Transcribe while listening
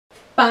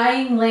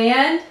Buying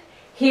land?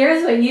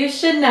 Here's what you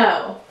should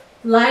know.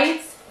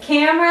 Lights,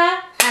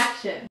 camera,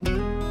 action.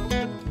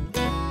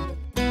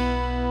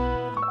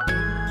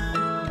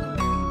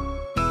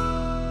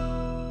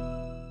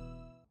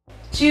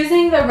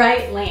 Choosing the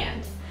right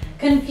land.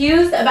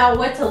 Confused about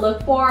what to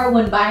look for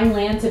when buying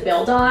land to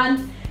build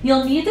on?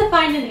 You'll need to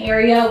find an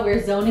area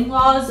where zoning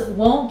laws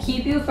won't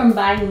keep you from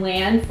buying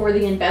land for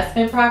the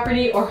investment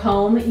property or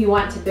home you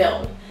want to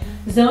build.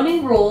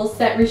 Zoning rules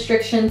set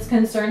restrictions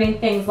concerning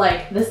things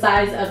like the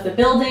size of the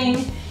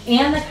building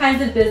and the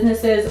kinds of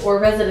businesses or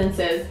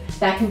residences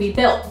that can be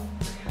built.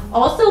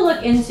 Also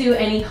look into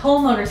any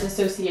homeowners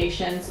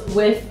associations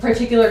with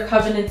particular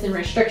covenants and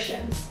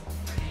restrictions.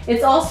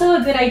 It's also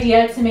a good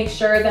idea to make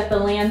sure that the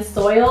land's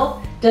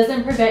soil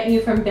doesn't prevent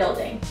you from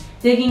building.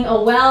 Digging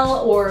a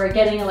well or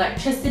getting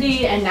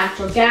electricity and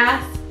natural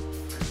gas?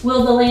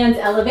 Will the land's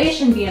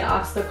elevation be an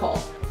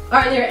obstacle?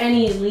 Are there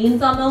any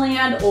liens on the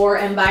land or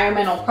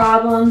environmental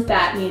problems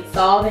that need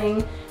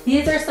solving?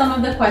 These are some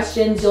of the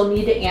questions you'll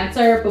need to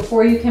answer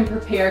before you can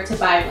prepare to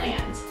buy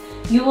land.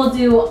 You will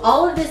do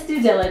all of this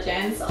due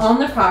diligence on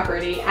the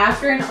property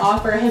after an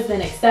offer has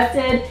been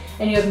accepted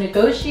and you have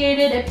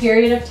negotiated a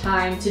period of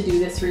time to do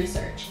this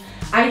research.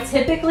 I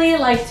typically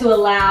like to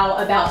allow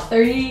about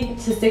 30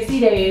 to 60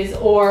 days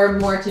or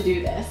more to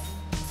do this.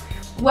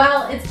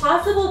 While it's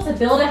possible to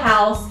build a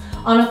house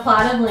on a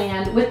plot of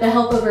land with the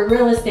help of a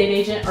real estate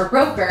agent or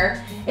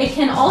broker, it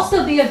can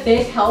also be a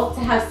big help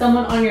to have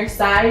someone on your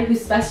side who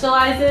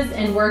specializes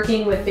in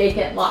working with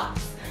vacant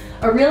lots.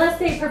 A real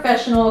estate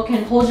professional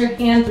can hold your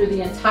hand through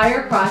the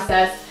entire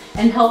process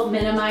and help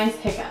minimize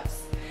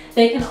hiccups.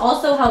 They can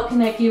also help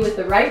connect you with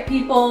the right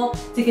people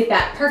to get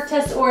that perk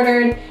test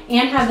ordered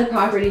and have the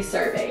property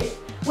surveyed.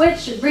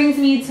 Which brings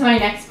me to my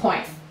next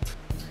point.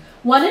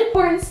 One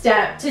important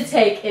step to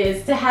take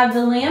is to have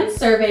the land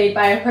surveyed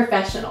by a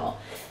professional.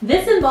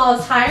 This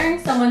involves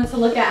hiring someone to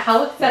look at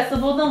how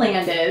accessible the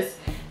land is,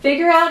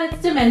 figure out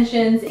its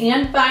dimensions,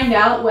 and find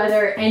out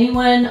whether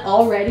anyone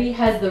already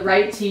has the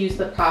right to use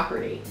the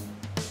property.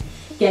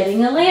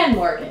 Getting a land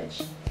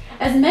mortgage.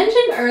 As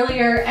mentioned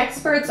earlier,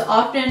 experts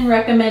often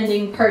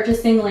recommending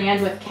purchasing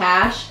land with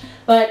cash,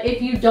 but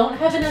if you don't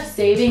have enough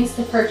savings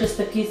to purchase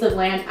the piece of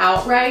land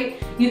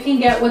outright, you can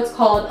get what's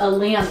called a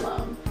land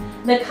loan.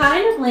 The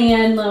kind of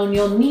land loan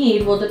you'll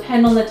need will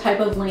depend on the type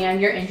of land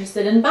you're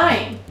interested in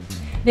buying.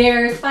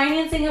 There's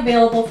financing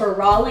available for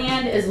raw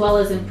land as well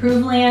as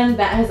improved land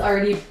that has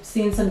already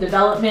seen some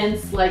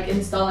developments, like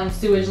installing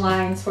sewage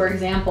lines, for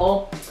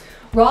example.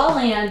 Raw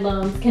land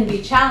loans can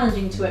be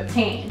challenging to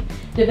obtain.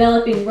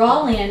 Developing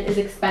raw land is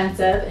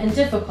expensive and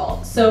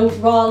difficult, so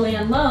raw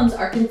land loans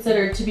are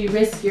considered to be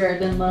riskier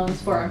than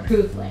loans for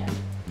improved land.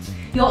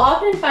 You'll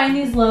often find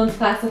these loans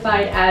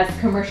classified as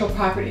commercial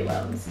property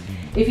loans.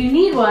 If you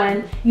need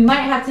one, you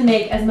might have to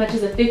make as much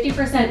as a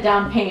 50%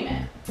 down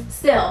payment.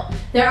 Still,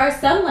 there are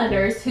some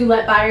lenders who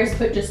let buyers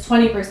put just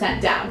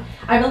 20% down.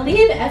 I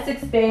believe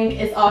Essex Bank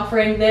is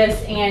offering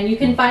this, and you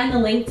can find the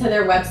link to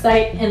their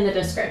website in the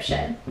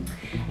description.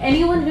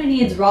 Anyone who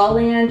needs raw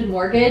land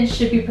mortgage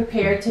should be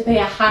prepared to pay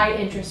a high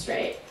interest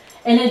rate.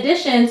 In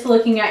addition to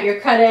looking at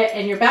your credit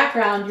and your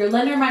background, your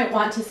lender might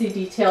want to see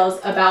details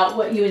about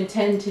what you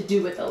intend to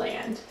do with the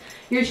land.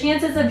 Your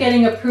chances of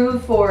getting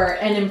approved for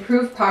an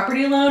improved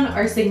property loan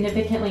are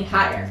significantly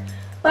higher.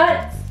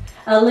 But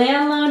a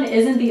land loan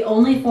isn't the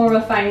only form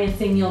of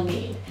financing you'll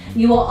need.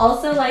 You will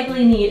also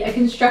likely need a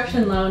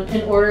construction loan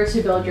in order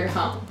to build your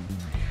home.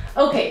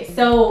 Okay,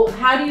 so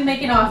how do you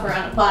make an offer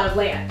on a plot of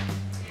land?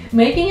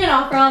 Making an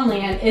offer on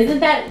land isn't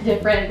that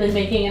different than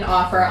making an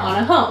offer on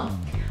a home.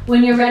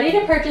 When you're ready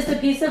to purchase a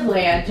piece of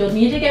land, you'll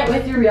need to get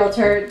with your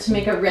realtor to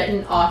make a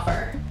written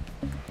offer.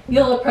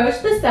 You'll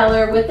approach the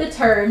seller with the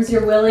terms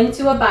you're willing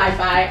to abide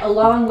by,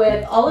 along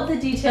with all of the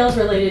details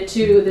related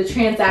to the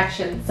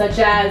transaction, such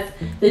as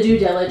the due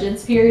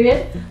diligence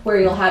period,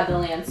 where you'll have the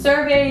land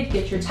surveyed,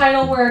 get your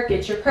title work,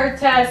 get your perk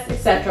test,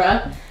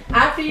 etc.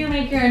 After you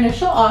make your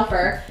initial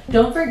offer,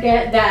 don't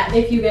forget that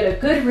if you get a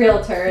good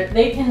realtor,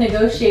 they can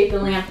negotiate the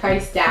land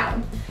price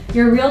down.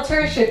 Your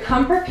realtor should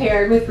come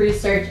prepared with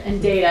research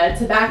and data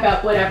to back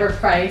up whatever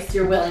price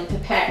you're willing to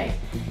pay.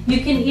 You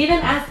can even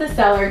ask the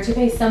seller to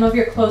pay some of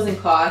your closing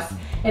costs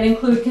and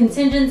include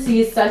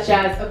contingencies such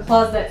as a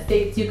clause that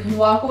states you can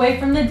walk away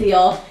from the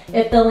deal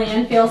if the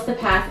land fails to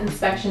pass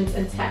inspections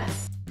and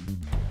tests.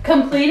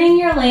 Completing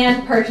your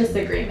land purchase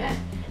agreement.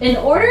 In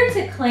order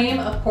to claim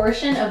a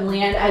portion of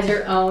land as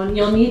your own,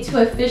 you'll need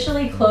to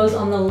officially close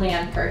on the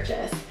land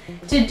purchase.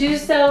 To do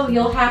so,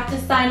 you'll have to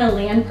sign a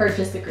land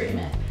purchase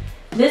agreement.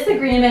 This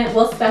agreement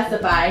will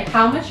specify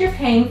how much you're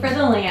paying for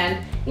the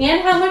land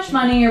and how much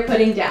money you're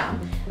putting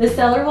down. The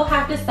seller will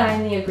have to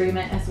sign the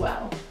agreement as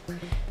well.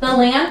 The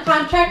land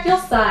contract you'll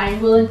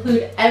sign will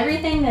include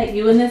everything that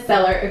you and the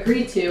seller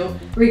agree to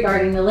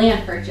regarding the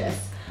land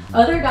purchase.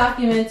 Other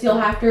documents you'll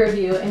have to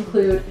review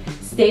include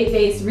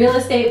state-based real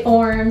estate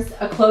forms,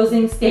 a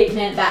closing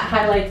statement that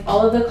highlights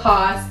all of the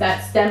costs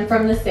that stem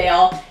from the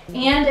sale,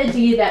 and a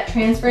deed that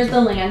transfers the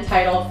land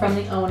title from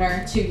the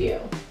owner to you.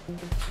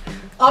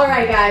 All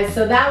right guys,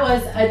 so that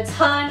was a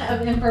ton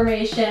of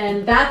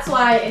information. That's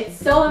why it's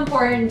so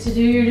important to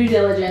do your due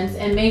diligence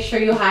and make sure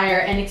you hire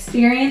an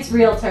experienced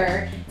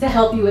realtor to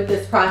help you with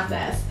this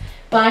process.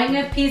 Buying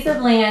a piece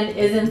of land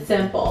isn't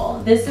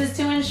simple. This is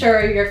to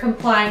ensure you're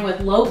complying with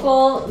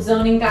local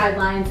zoning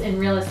guidelines and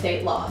real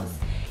estate laws.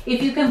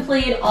 If you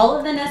complete all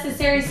of the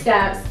necessary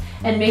steps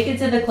and make it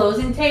to the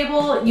closing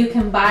table, you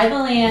can buy the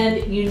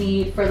land you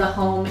need for the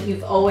home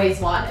you've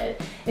always wanted.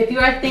 If you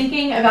are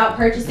thinking about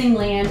purchasing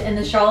land in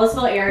the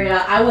Charlottesville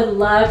area, I would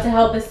love to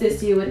help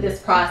assist you with this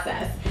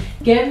process.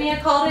 Give me a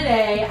call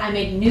today. I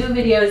make new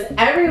videos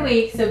every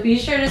week, so be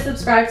sure to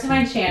subscribe to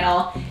my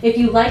channel. If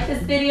you like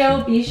this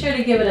video, be sure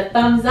to give it a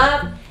thumbs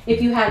up.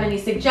 If you have any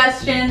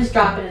suggestions,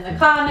 drop it in the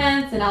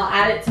comments and I'll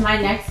add it to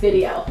my next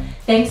video.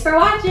 Thanks for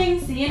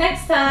watching. See you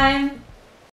next time.